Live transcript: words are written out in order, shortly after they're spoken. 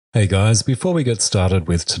Hey guys, before we get started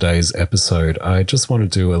with today's episode, I just want to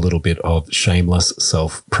do a little bit of shameless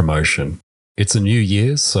self-promotion. It's a new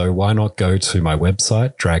year, so why not go to my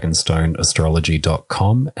website,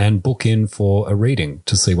 dragonstoneastrology.com, and book in for a reading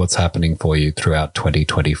to see what's happening for you throughout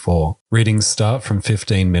 2024. Readings start from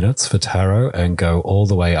 15 minutes for tarot and go all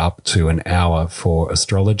the way up to an hour for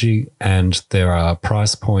astrology, and there are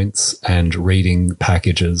price points and reading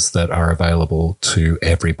packages that are available to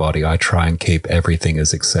everybody. I try and keep everything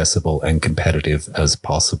as accessible and competitive as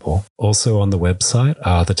possible. Also on the website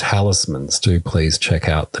are the talismans. Do please check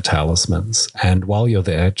out the talismans. And while you're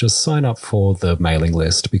there, just sign up for the mailing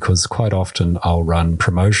list, because quite often I'll run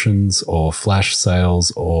promotions or flash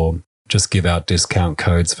sales or just give out discount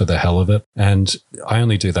codes for the hell of it. And I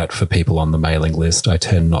only do that for people on the mailing list. I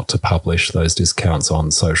tend not to publish those discounts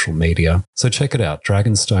on social media. So check it out,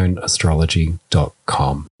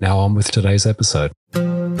 dragonstoneastrology.com. Now on with today's episode.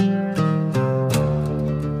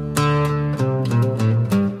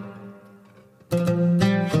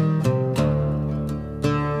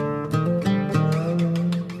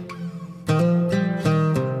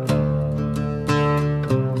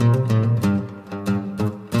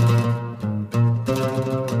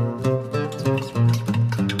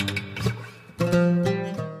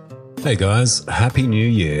 Hey guys, Happy New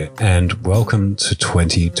Year and welcome to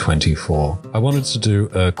 2024. I wanted to do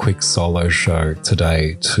a quick solo show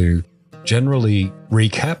today to generally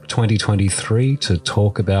recap 2023, to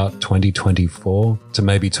talk about 2024, to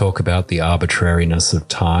maybe talk about the arbitrariness of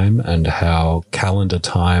time and how calendar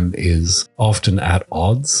time is often at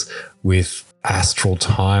odds with astral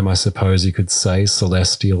time, I suppose you could say,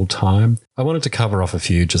 celestial time. I wanted to cover off a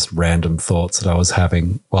few just random thoughts that I was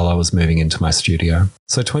having while I was moving into my studio.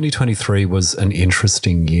 So 2023 was an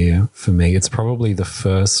interesting year for me. It's probably the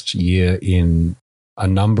first year in a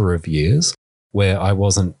number of years where I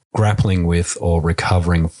wasn't grappling with or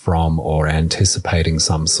recovering from or anticipating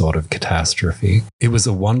some sort of catastrophe. It was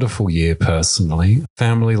a wonderful year personally.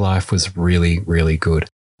 Family life was really, really good.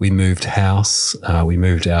 We moved house. We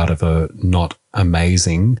moved out of a not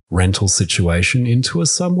amazing rental situation into a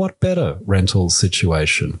somewhat better rental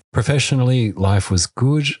situation. Professionally, life was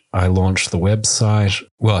good. I launched the website.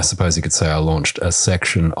 Well, I suppose you could say I launched a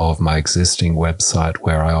section of my existing website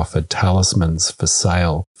where I offered talismans for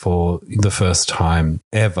sale for the first time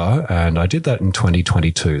ever. And I did that in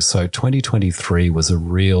 2022. So 2023 was a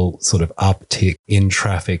real sort of uptick in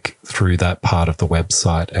traffic through that part of the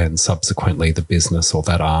website, and subsequently the business, or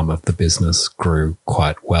that arm of the business, grew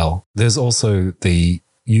quite well. There's also the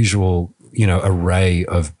usual, array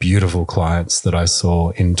of beautiful clients that I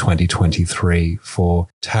saw in 2023 for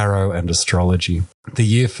tarot and astrology. The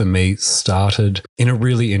year for me started in a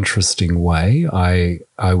really interesting way. I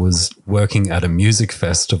was working at a music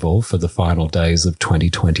festival for the final days of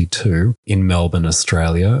 2022 in Melbourne,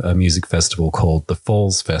 Australia, a music festival called the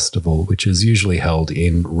Falls Festival, which is usually held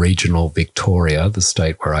in regional Victoria, the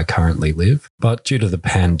state where I currently live. But due to the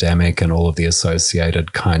pandemic and all of the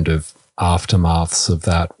associated kind of aftermaths of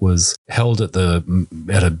that, was held at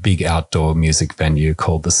a big outdoor music venue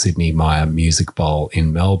called the Sydney Myer Music Bowl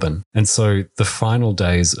in Melbourne. And so the final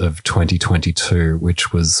days of 2022,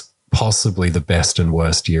 which was possibly the best and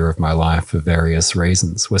worst year of my life for various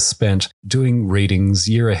reasons, were spent doing readings,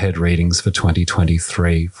 year-ahead readings for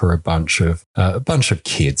 2023 for a bunch of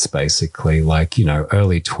kids, basically, like,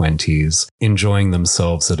 early 20s, enjoying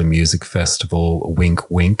themselves at a music festival,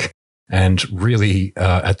 wink, wink, and really,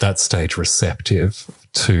 at that stage, receptive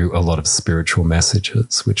to a lot of spiritual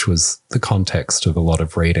messages, which was the context of a lot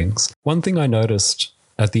of readings. One thing I noticed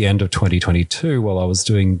at the end of 2022, while I was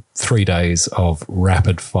doing 3 days of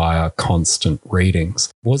rapid-fire, constant readings,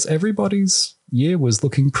 was everybody's year was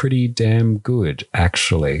looking pretty damn good,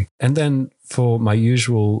 actually. And then for my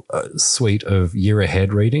usual suite of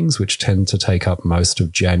year-ahead readings, which tend to take up most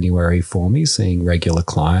of January for me, seeing regular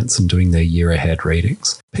clients and doing their year-ahead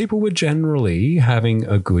readings, people were generally having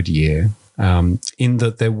a good year, in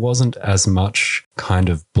that there wasn't as much kind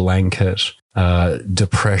of blanket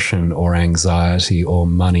depression or anxiety or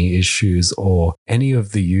money issues or any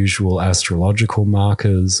of the usual astrological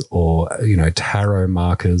markers or, tarot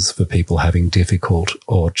markers for people having difficult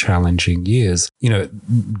or challenging years.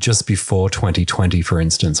 Just before 2020, for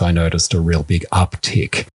instance, I noticed a real big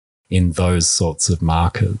uptick in those sorts of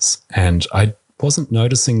markers, and I wasn't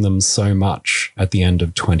noticing them so much at the end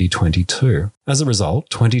of 2022. As a result,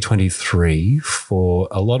 2023, for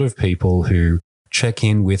a lot of people who check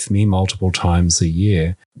in with me multiple times a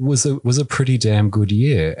year was a pretty damn good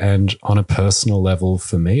year. And on a personal level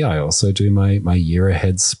for me, I also do my year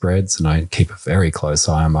ahead spreads and I keep a very close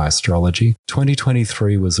eye on my astrology.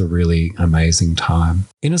 2023 was a really amazing time.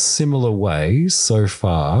 In a similar way so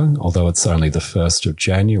far, although it's only the 1st of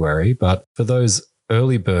January, but for those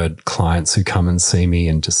early bird clients who come and see me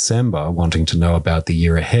in December wanting to know about the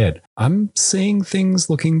year ahead, I'm seeing things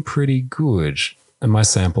looking pretty good. And my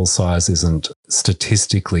sample size isn't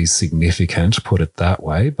statistically significant, put it that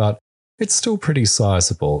way, but it's still pretty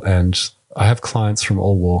sizable. And I have clients from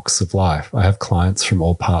all walks of life. I have clients from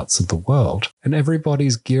all parts of the world. And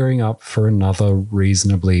everybody's gearing up for another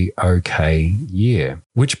reasonably okay year.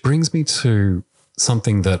 Which brings me to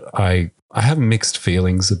something that I have mixed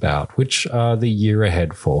feelings about, which are the year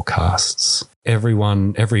ahead forecasts.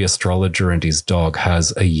 Every astrologer and his dog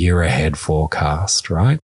has a year ahead forecast,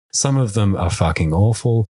 right? Some of them are fucking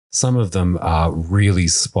awful. Some of them are really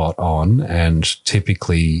spot on and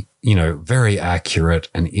typically, very accurate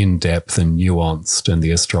and in-depth and nuanced, and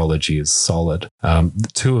the astrology is solid.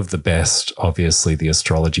 Two of the best, obviously, the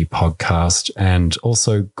Astrology podcast and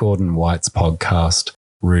also Gordon White's podcast,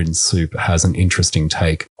 Rune Soup, has an interesting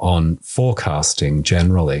take on forecasting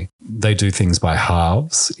generally. They do things by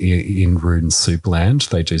halves in Rune Soup land.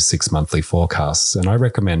 They do 6 monthly forecasts, and I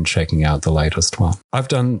recommend checking out the latest one. I've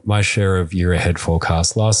done my share of year ahead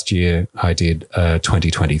forecasts. Last year, I did a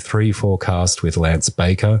 2023 forecast with Lance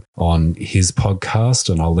Baker on his podcast,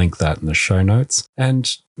 and I'll link that in the show notes.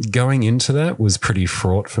 And going into that was pretty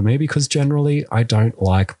fraught for me because generally I don't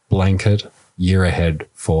like blanket year ahead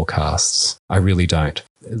forecasts. I really don't.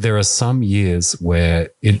 There are some years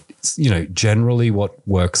where it's, generally what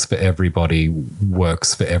works for everybody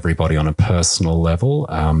on a personal level.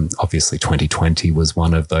 Obviously 2020 was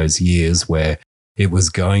one of those years where it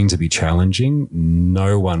was going to be challenging.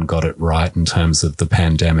 No one got it right in terms of the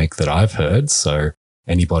pandemic that I've heard. So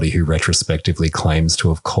anybody who retrospectively claims to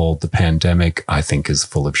have called the pandemic, I think, is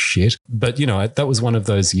full of shit. But, that was one of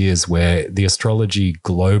those years where the astrology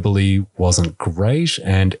globally wasn't great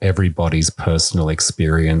and everybody's personal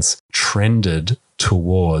experience trended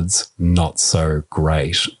towards not so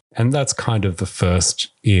great. And that's kind of the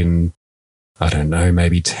first in, I don't know,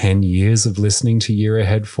 maybe 10 years of listening to year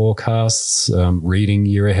ahead forecasts, reading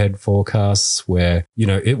year ahead forecasts where,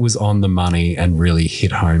 it was on the money and really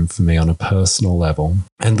hit home for me on a personal level.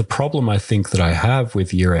 And the problem I think that I have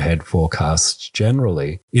with year ahead forecasts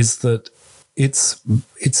generally is that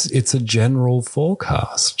it's a general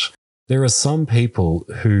forecast. There are some people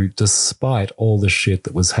who, despite all the shit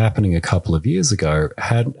that was happening a couple of years ago,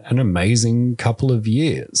 had an amazing couple of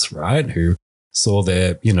years, right? Who saw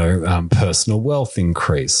their, personal wealth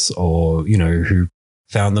increase, or, who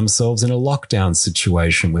found themselves in a lockdown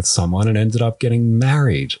situation with someone and ended up getting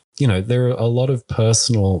married. There are a lot of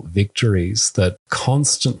personal victories that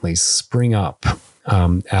constantly spring up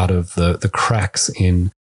out of the cracks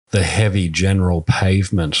in the heavy general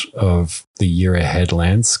pavement of the year ahead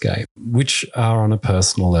landscape, which are on a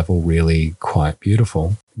personal level really quite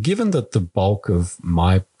beautiful. Given that the bulk of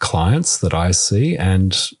my clients that I see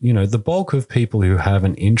and, the bulk of people who have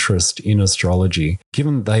an interest in astrology,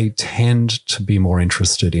 given they tend to be more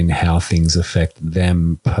interested in how things affect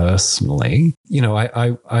them personally,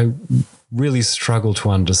 I really struggle to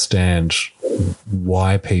understand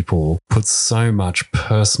why people put so much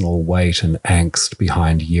personal weight and angst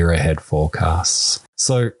behind year ahead forecasts.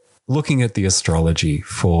 So looking at the astrology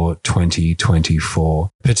for 2024,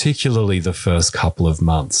 particularly the first couple of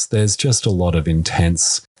months, there's just a lot of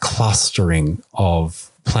intense clustering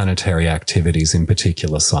of planetary activities in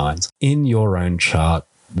particular signs. In your own chart,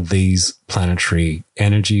 these planetary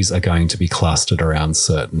energies are going to be clustered around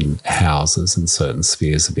certain houses and certain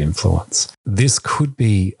spheres of influence. This could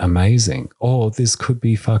be amazing, or this could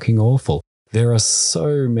be fucking awful. There are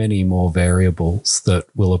so many more variables that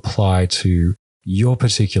will apply to your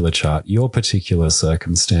particular chart, your particular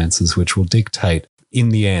circumstances, which will dictate in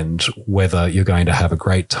the end whether you're going to have a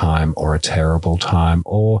great time or a terrible time,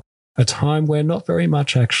 or a time where not very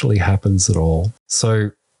much actually happens at all.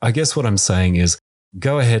 So I guess what I'm saying is,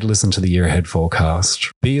 go ahead, listen to the year ahead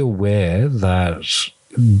forecast. Be aware that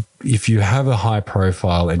if you have a high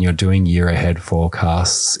profile and you're doing year ahead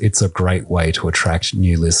forecasts, it's a great way to attract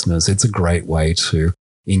new listeners. It's a great way to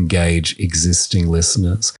engage existing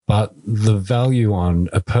listeners. But the value on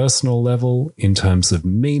a personal level in terms of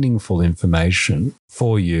meaningful information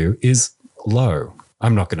for you is low.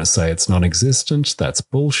 I'm not going to say it's non-existent. That's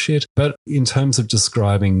bullshit. But in terms of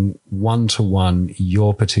describing one-to-one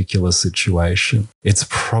your particular situation, it's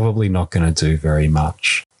probably not going to do very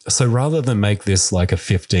much. So rather than make this like a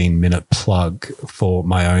 15-minute plug for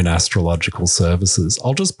my own astrological services,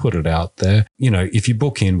 I'll just put it out there. If you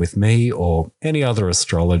book in with me or any other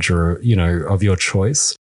astrologer, of your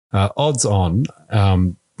choice, odds are,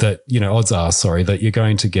 that you're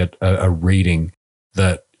going to get a reading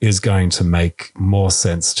that is going to make more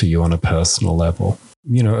sense to you on a personal level.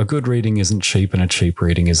 A good reading isn't cheap and a cheap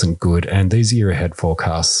reading isn't good. And these year ahead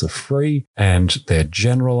forecasts are free and they're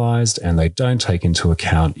generalized and they don't take into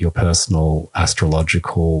account your personal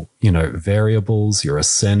astrological, variables, your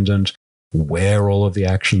ascendant, where all of the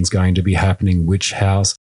action's going to be happening, which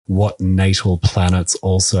house, what natal planets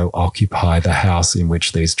also occupy the house in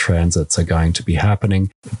which these transits are going to be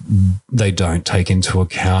happening. They don't take into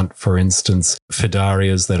account, for instance,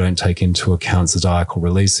 Fidarias. They don't take into account zodiacal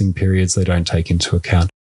releasing periods. They don't take into account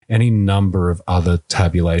any number of other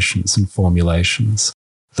tabulations and formulations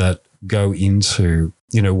that go into,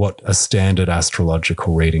 what a standard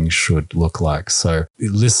astrological reading should look like. So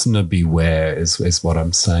listener beware is what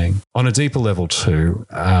I'm saying. On a deeper level too,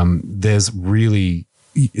 there's really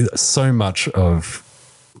so much of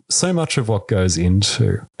what goes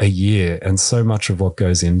into a year and so much of what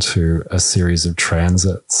goes into a series of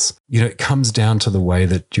transits. It comes down to the way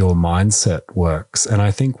that your mindset works. And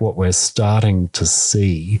I think what we're starting to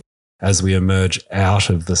see as we emerge out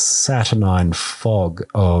of the Saturnine fog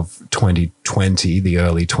of 2020, the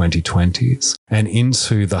early 2020s, and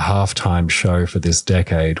into the halftime show for this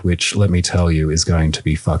decade, which, let me tell you, is going to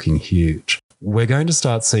be fucking huge. We're going to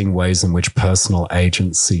start seeing ways in which personal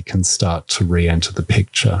agency can start to re-enter the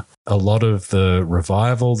picture. A lot of the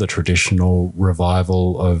revival, the traditional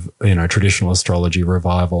revival of, traditional astrology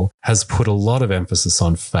revival, has put a lot of emphasis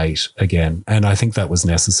on fate again. And I think that was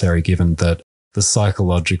necessary given that the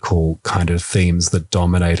psychological kind of themes that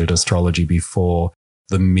dominated astrology before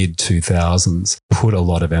the mid-2000s put a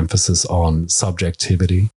lot of emphasis on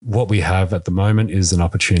subjectivity. What we have at the moment is an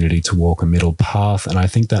opportunity to walk a middle path, and I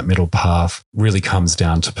think that middle path really comes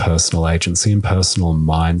down to personal agency and personal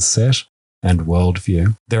mindset and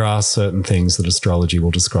worldview. There are certain things that astrology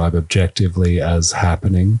will describe objectively as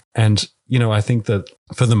happening, and, I think that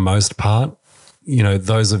for the most part,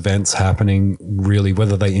 those events happening really,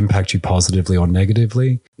 whether they impact you positively or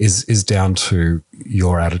negatively, is down to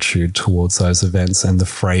your attitude towards those events and the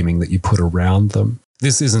framing that you put around them.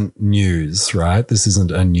 This isn't news, right? This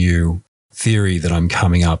isn't a new theory that I'm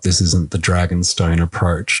coming up. This isn't the Dragonstone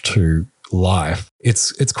approach to life.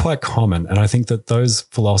 It's quite common. And I think that those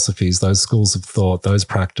philosophies, those schools of thought, those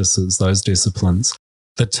practices, those disciplines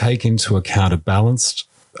that take into account a balanced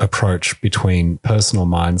approach between personal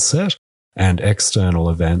mindset and external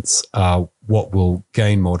events are what will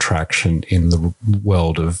gain more traction in the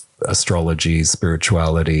world of astrology,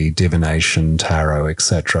 spirituality, divination, tarot,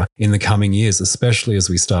 etc. in the coming years, especially as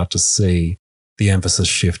we start to see the emphasis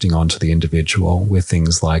shifting onto the individual with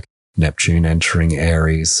things like Neptune entering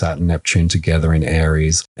Aries, Saturn, Neptune together in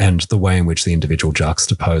Aries, and the way in which the individual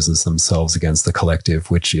juxtaposes themselves against the collective,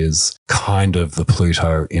 which is kind of the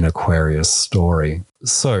Pluto in Aquarius story.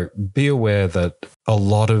 So be aware that a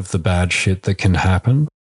lot of the bad shit that can happen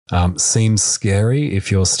seems scary if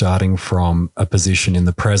you're starting from a position in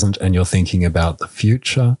the present and you're thinking about the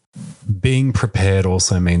future. Being prepared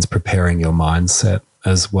also means preparing your mindset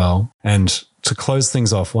as well. And to close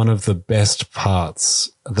things off, one of the best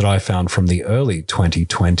parts that I found from the early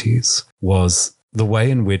 2020s was the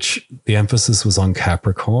way in which the emphasis was on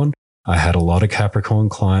Capricorn. I had a lot of Capricorn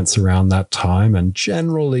clients around that time, and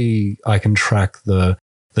generally I can track the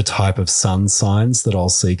type of sun signs that I'll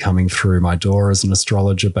see coming through my door as an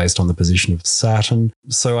astrologer based on the position of Saturn.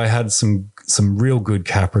 So I had some real good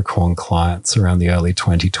Capricorn clients around the early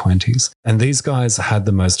 2020s. And these guys had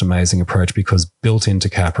the most amazing approach because built into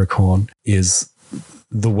Capricorn is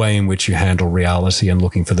the way in which you handle reality and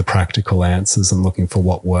looking for the practical answers and looking for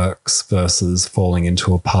what works versus falling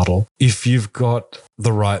into a puddle. If you've got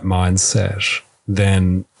the right mindset,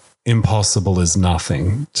 then impossible is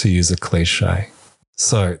nothing, to use a cliche.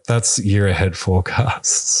 So that's year ahead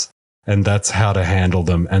forecasts, and that's how to handle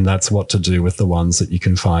them, and that's what to do with the ones that you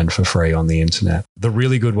can find for free on the internet. The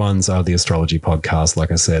really good ones are the Astrology Podcast,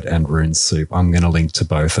 like I said, and Rune Soup. I'm going to link to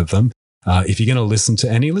both of them. If you're going to listen to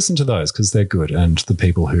any, listen to those because they're good, and the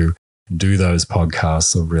people who do those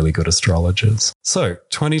podcasts are really good astrologers. So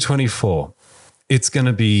 2024, it's going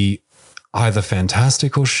to be either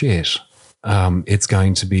fantastic or shit. It's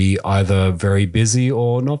going to be either very busy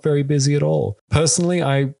or not very busy at all. Personally,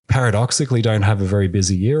 I paradoxically don't have a very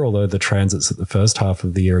busy year, although the transits at the first half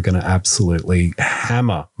of the year are going to absolutely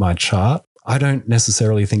hammer my chart. I don't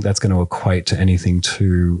necessarily think that's going to equate to anything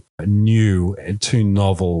too new, too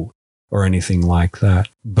novel or anything like that.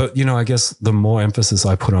 But, I guess the more emphasis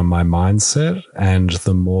I put on my mindset and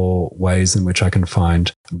the more ways in which I can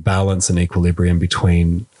find balance and equilibrium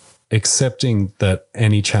between accepting that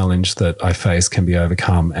any challenge that I face can be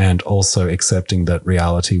overcome and also accepting that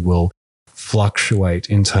reality will fluctuate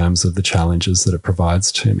in terms of the challenges that it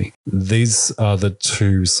provides to me. These are the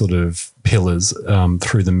two sort of pillars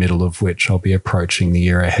through the middle of which I'll be approaching the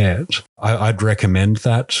year ahead. I'd recommend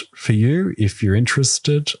that for you if you're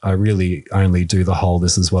interested. I really only do the whole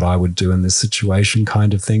this is what I would do in this situation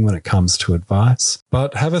kind of thing when it comes to advice.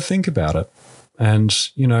 But have a think about it. And,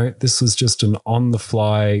 this was just an on the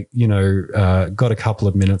fly, got a couple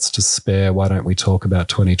of minutes to spare. Why don't we talk about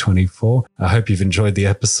 2024? I hope you've enjoyed the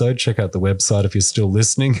episode. Check out the website if you're still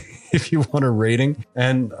listening, if you want a reading.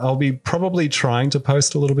 And I'll be probably trying to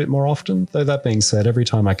post a little bit more often. Though that being said, every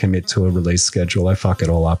time I commit to a release schedule, I fuck it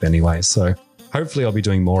all up anyway. So hopefully I'll be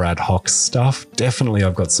doing more ad hoc stuff. Definitely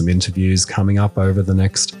I've got some interviews coming up over the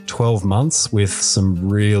next 12 months with some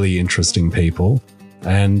really interesting people.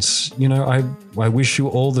 And, I wish you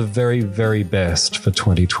all the very, very best for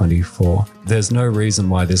 2024. There's no reason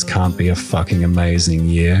why this can't be a fucking amazing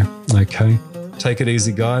year, okay? Take it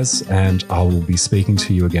easy, guys, and I will be speaking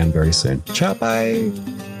to you again very soon. Ciao, bye!